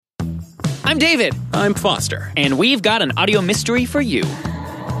I'm David. I'm Foster. And we've got an audio mystery for you.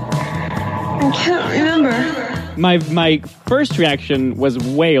 I can't remember. My first reaction was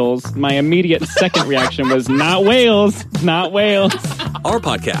Wales. My immediate second reaction was not Wales, not Wales. Our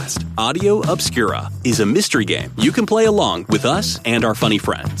podcast, Audio Obscura, is a mystery game you can play along with us and our funny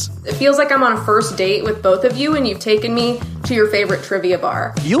friends. It feels like I'm on a first date with both of you and you've taken me to your favorite trivia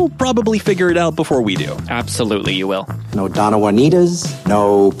bar. You'll probably figure it out before we do. Absolutely, you will. No Donna Juanitas,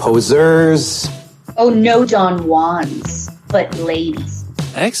 no posers. Oh, no Don Juans, but ladies.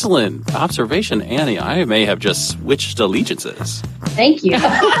 Excellent observation, Annie. I may have just switched allegiances. Thank you.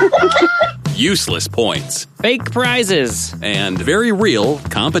 Useless points. Fake prizes. And very real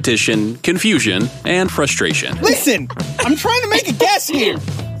competition, confusion, and frustration. Listen, I'm trying to make a guess here.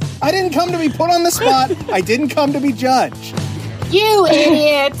 I didn't come to be put on the spot. I didn't come to be judged. You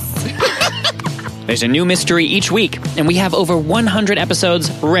idiots. There's a new mystery each week, and we have over 100 episodes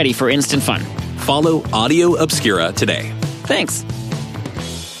ready for instant fun. Follow Audio Obscura today. Thanks.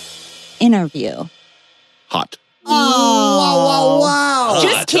 Interview. Hot. Oh, wow.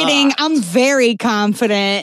 Just kidding. I'm very confident.